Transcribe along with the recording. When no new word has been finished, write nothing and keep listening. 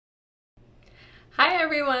Hi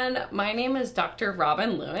everyone, my name is Dr.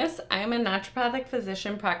 Robin Lewis. I am a naturopathic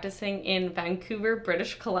physician practicing in Vancouver,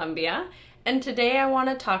 British Columbia, and today I want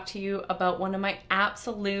to talk to you about one of my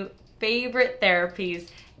absolute favorite therapies,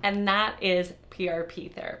 and that is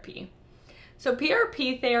PRP therapy. So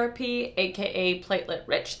PRP therapy, aka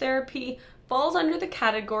platelet-rich therapy, falls under the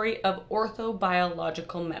category of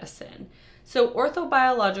orthobiological medicine. So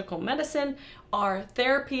orthobiological medicine are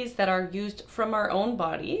therapies that are used from our own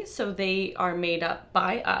body, so they are made up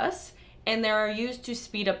by us, and they are used to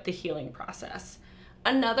speed up the healing process.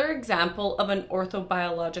 Another example of an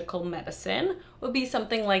orthobiological medicine would be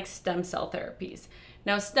something like stem cell therapies.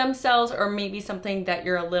 Now, stem cells are maybe something that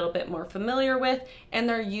you're a little bit more familiar with, and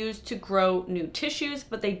they're used to grow new tissues,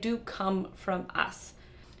 but they do come from us.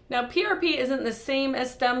 Now, PRP isn't the same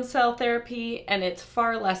as stem cell therapy, and it's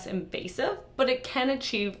far less invasive, but it can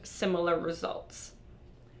achieve similar results.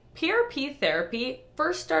 PRP therapy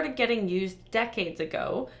first started getting used decades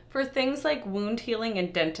ago for things like wound healing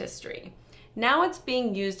and dentistry. Now it's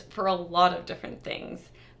being used for a lot of different things.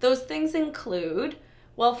 Those things include,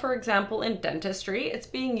 well, for example, in dentistry, it's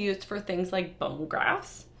being used for things like bone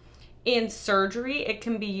grafts. In surgery, it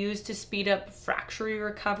can be used to speed up fracture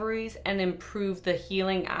recoveries and improve the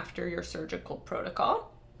healing after your surgical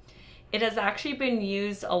protocol. It has actually been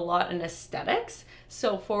used a lot in aesthetics,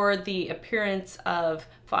 so for the appearance of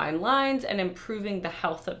fine lines and improving the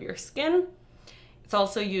health of your skin. It's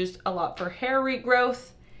also used a lot for hair regrowth.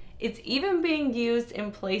 It's even being used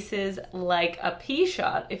in places like a pea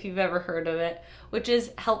shot, if you've ever heard of it, which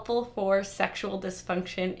is helpful for sexual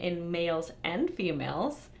dysfunction in males and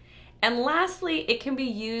females. And lastly, it can be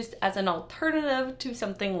used as an alternative to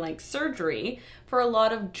something like surgery for a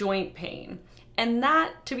lot of joint pain. And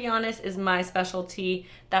that, to be honest, is my specialty.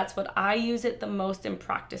 That's what I use it the most in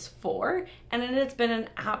practice for, and it has been an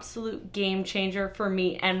absolute game changer for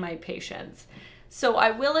me and my patients. So I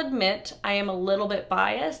will admit I am a little bit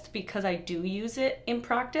biased because I do use it in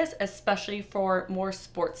practice, especially for more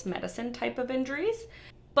sports medicine type of injuries.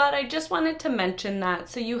 But I just wanted to mention that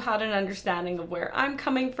so you had an understanding of where I'm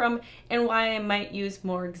coming from and why I might use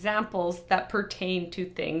more examples that pertain to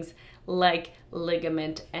things like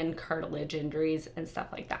ligament and cartilage injuries and stuff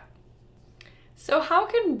like that. So how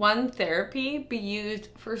can one therapy be used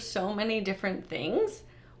for so many different things?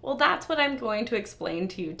 Well, that's what I'm going to explain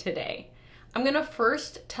to you today. I'm going to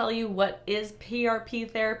first tell you what is PRP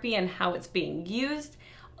therapy and how it's being used.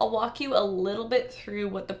 I'll walk you a little bit through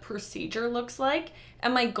what the procedure looks like,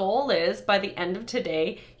 and my goal is by the end of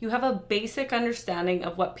today, you have a basic understanding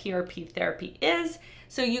of what PRP therapy is,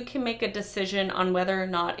 so you can make a decision on whether or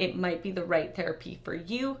not it might be the right therapy for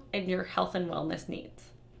you and your health and wellness needs.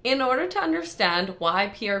 In order to understand why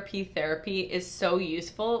PRP therapy is so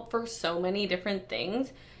useful for so many different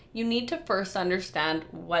things, you need to first understand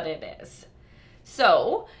what it is.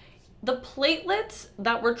 So, the platelets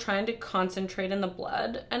that we're trying to concentrate in the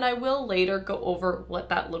blood, and I will later go over what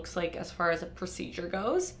that looks like as far as a procedure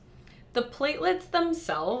goes. The platelets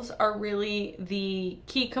themselves are really the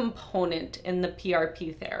key component in the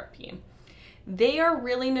PRP therapy. They are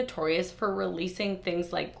really notorious for releasing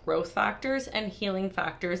things like growth factors and healing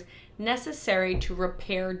factors necessary to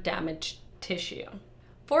repair damaged tissue.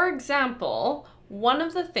 For example, one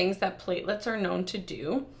of the things that platelets are known to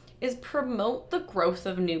do is promote the growth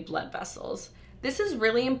of new blood vessels. This is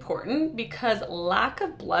really important because lack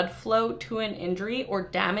of blood flow to an injury or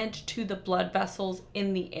damage to the blood vessels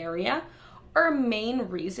in the area are a main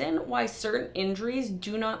reason why certain injuries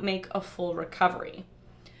do not make a full recovery.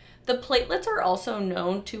 The platelets are also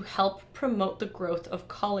known to help promote the growth of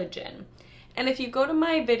collagen. And if you go to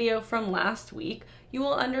my video from last week, you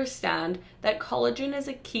will understand that collagen is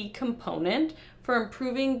a key component for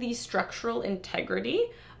improving the structural integrity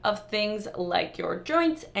of things like your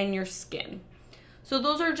joints and your skin. So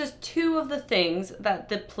those are just two of the things that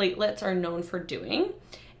the platelets are known for doing,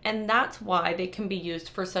 and that's why they can be used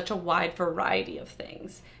for such a wide variety of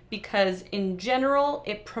things, because in general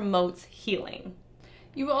it promotes healing.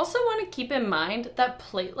 You also want to keep in mind that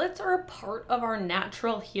platelets are a part of our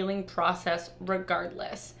natural healing process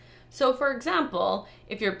regardless. So for example,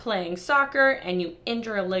 if you're playing soccer and you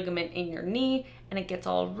injure a ligament in your knee and it gets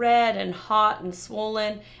all red and hot and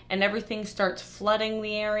swollen and everything starts flooding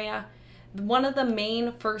the area, one of the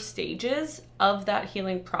main first stages of that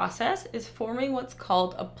healing process is forming what's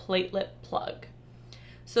called a platelet plug.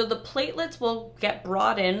 So the platelets will get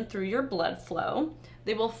brought in through your blood flow,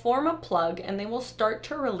 they will form a plug, and they will start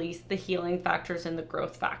to release the healing factors and the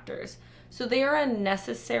growth factors. So they are a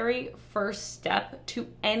necessary first step to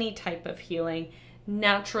any type of healing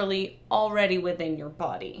naturally already within your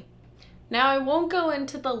body. Now, I won't go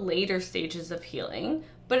into the later stages of healing,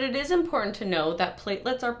 But it is important to know that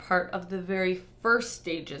platelets are part of the very first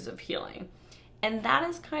stages of healing. And that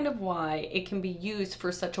is kind of why it can be used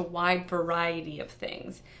for such a wide variety of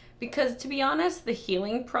things. Because to be honest, the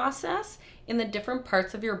healing process in the different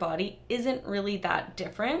parts of your body isn't really that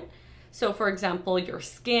different. So for example, your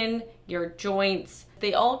skin, your joints,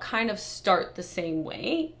 they all kind of start the same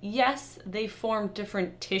way. Yes, they form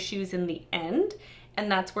different tissues in the end, and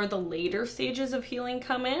that's where the later stages of healing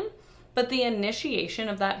come in, but the initiation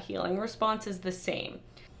of that healing response is the same.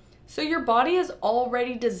 So your body is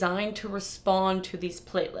already designed to respond to these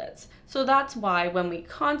platelets. So that's why when we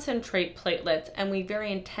concentrate platelets and we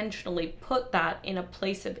very intentionally put that in a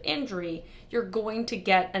place of injury, you're going to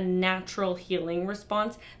get a natural healing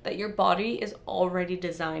response that your body is already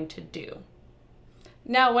designed to do.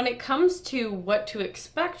 Now, when it comes to what to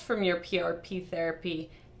expect from your PRP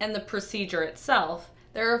therapy and the procedure itself,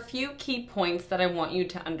 there are a few key points that I want you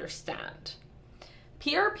to understand.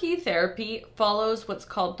 PRP therapy follows what's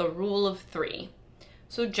called the rule of 3.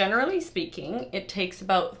 So generally speaking, it takes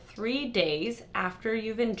about 3 days after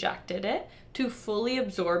you've injected it to fully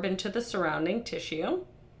absorb into the surrounding tissue.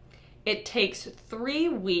 It takes 3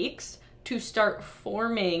 weeks to start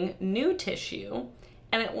forming new tissue,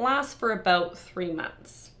 and it lasts for about 3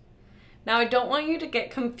 months. Now, I don't want you to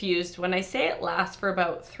get confused. When I say it lasts for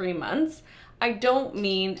about 3 months, I don't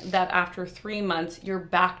mean that after 3 months, you're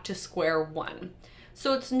back to square one.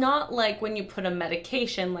 So it's not like when you put a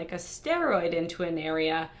medication like a steroid into an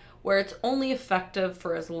area where it's only effective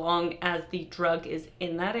for as long as the drug is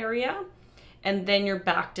in that area, and then you're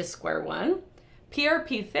back to square one.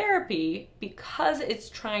 PRP therapy, because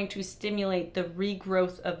it's trying to stimulate the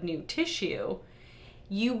regrowth of new tissue,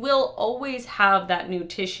 you will always have that new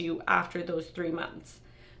tissue after those 3 months.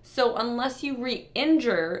 So unless you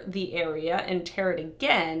re-injure the area and tear it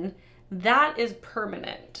again, that is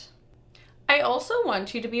permanent. I also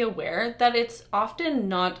want you to be aware that it's often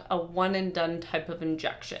not a one and done type of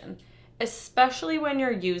injection, especially when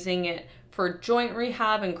you're using it for joint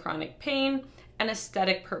rehab and chronic pain and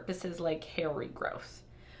aesthetic purposes like hair regrowth.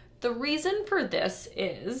 The reason for this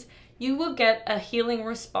is you will get a healing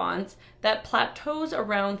response that plateaus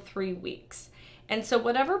around 3 weeks. And so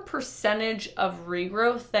whatever percentage of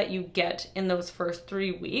regrowth that you get in those first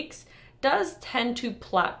 3 weeks does tend to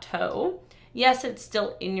plateau. Yes, it's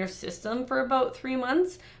still in your system for about 3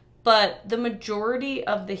 months, but the majority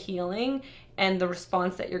of the healing and the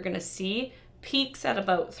response that you're going to see peaks at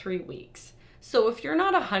about 3 weeks. So if you're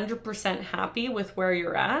not 100% happy with where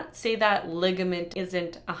you're at, say that ligament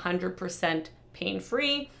isn't 100%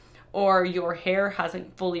 pain-free, or your hair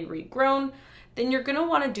hasn't fully regrown, then you're going to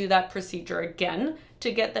want to do that procedure again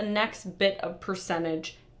to get the next bit of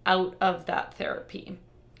percentage out of that therapy.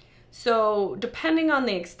 So depending on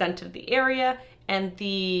the extent of the area and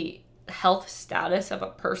the health status of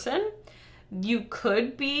a person, you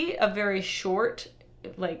could be a very short,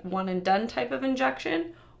 like one and done type of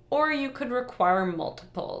injection, or you could require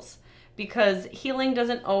multiples because healing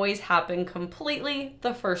doesn't always happen completely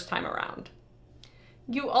the first time around.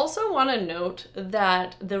 You also want to note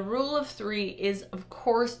that the rule of 3 is, of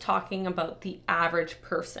course, talking about the average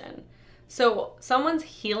person. So someone's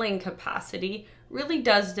healing capacity really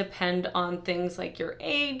does depend on things like your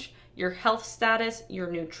age, your health status,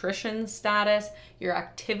 your nutrition status, your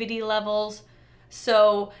activity levels.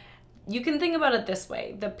 So you can think about it this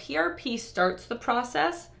way. The PRP starts the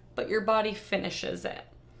process, but your body finishes it.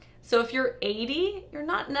 So if you're 80, you're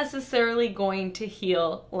not necessarily going to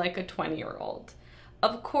heal like a 20-year-old.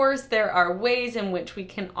 Of course, there are ways in which we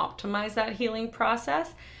can optimize that healing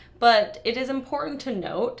process, but it is important to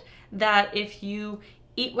note that if you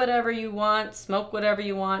eat whatever you want, smoke whatever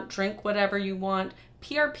you want, drink whatever you want,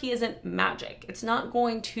 PRP isn't magic. It's not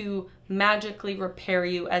going to magically repair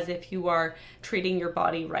you as if you are treating your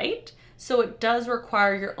body right. So it does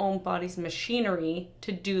require your own body's machinery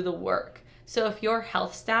to do the work. So if your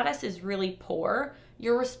health status is really poor,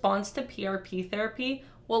 your response to PRP therapy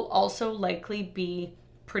will also likely be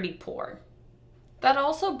pretty poor. That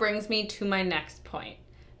also brings me to my next point.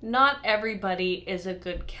 Not everybody is a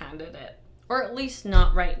good candidate, or at least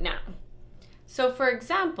not right now. So for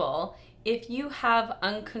example, if you have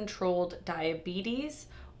uncontrolled diabetes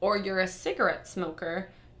or you're a cigarette smoker,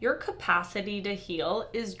 your capacity to heal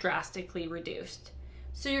is drastically reduced.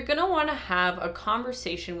 So you're going to want to have a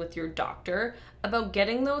conversation with your doctor about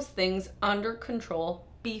getting those things under control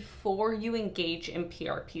before you engage in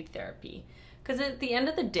PRP therapy. Because at the end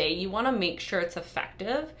of the day, you want to make sure it's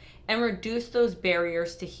effective and reduce those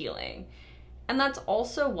barriers to healing. And that's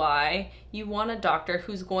also why you want a doctor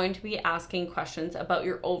who's going to be asking questions about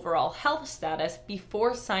your overall health status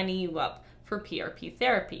before signing you up for PRP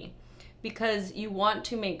therapy. because you want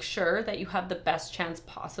to make sure that you have the best chance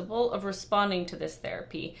possible of responding to this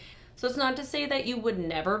therapy. So it's not to say that you would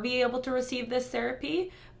never be able to receive this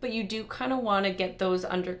therapy, but you do kind of want to get those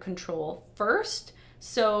under control first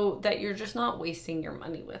so that you're just not wasting your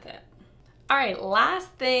money with it. All right, last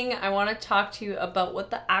thing, I want to talk to you about what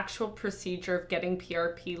the actual procedure of getting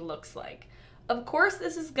PRP looks like. Of course,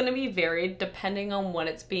 this is going to be varied depending on what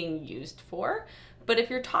it's being used for, but if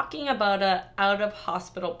you're talking about an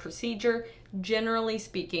out-of-hospital procedure, generally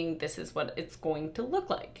speaking, this is what it's going to look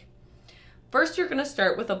like. First, you're going to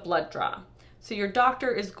start with a blood draw. So your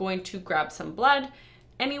doctor is going to grab some blood,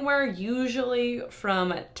 anywhere usually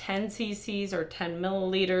from 10 cc's or 10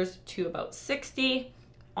 milliliters to about 60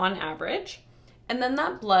 on average. And then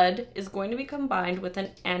that blood is going to be combined with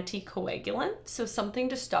an anticoagulant, so something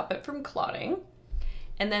to stop it from clotting.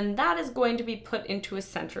 And then that is going to be put into a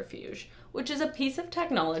centrifuge, which is a piece of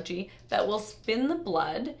technology that will spin the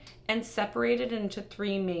blood and separate it into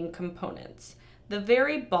three main components. The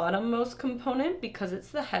very bottommost component, because it's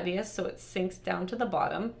the heaviest, so it sinks down to the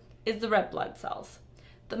bottom, is the red blood cells.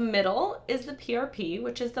 The middle is the PRP,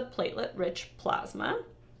 which is the platelet-rich plasma.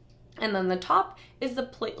 And then the top is the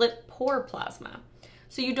platelet-poor plasma.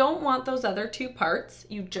 So you don't want those other two parts,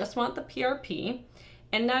 you just want the PRP.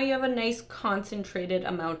 And now you have a nice concentrated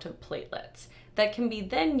amount of platelets that can be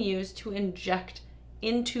then used to inject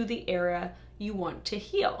into the area you want to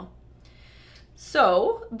heal.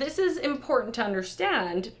 So this is important to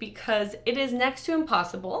understand because it is next to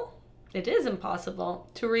impossible,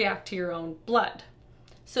 to react to your own blood.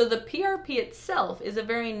 So the PRP itself is a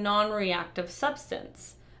very non-reactive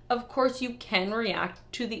substance. Of course, you can react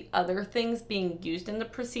to the other things being used in the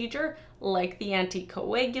procedure, like the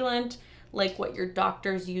anticoagulant, like what your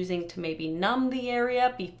doctor's using to maybe numb the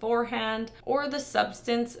area beforehand, or the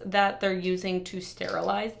substance that they're using to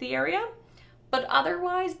sterilize the area. But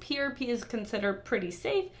otherwise, PRP is considered pretty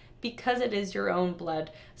safe because it is your own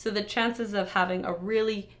blood. So the chances of having a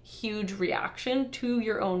really huge reaction to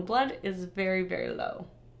your own blood is very, very low.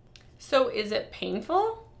 So is it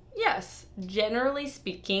painful? Yes, generally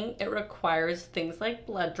speaking, it requires things like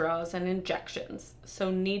blood draws and injections. So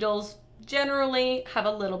needles generally have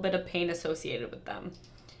a little bit of pain associated with them.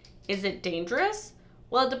 Is it dangerous?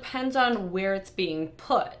 Well, it depends on where it's being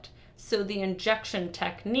put. So the injection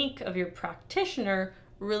technique of your practitioner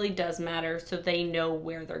really does matter, so they know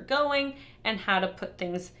where they're going and how to put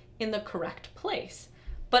things in the correct place.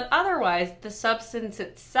 But otherwise, the substance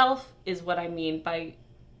itself is what I mean by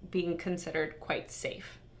being considered quite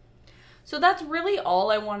safe. So that's really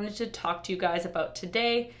all I wanted to talk to you guys about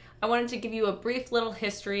today. I wanted to give you a brief little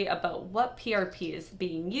history about what PRP is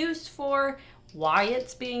being used for, why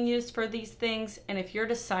it's being used for these things, and if you're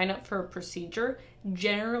to sign up for a procedure,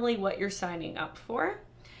 generally what you're signing up for.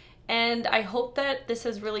 And I hope that this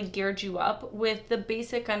has really geared you up with the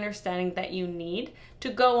basic understanding that you need to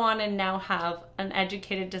go on and now have an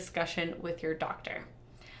educated discussion with your doctor.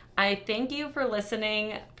 I thank you for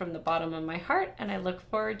listening from the bottom of my heart, and I look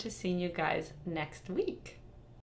forward to seeing you guys next week.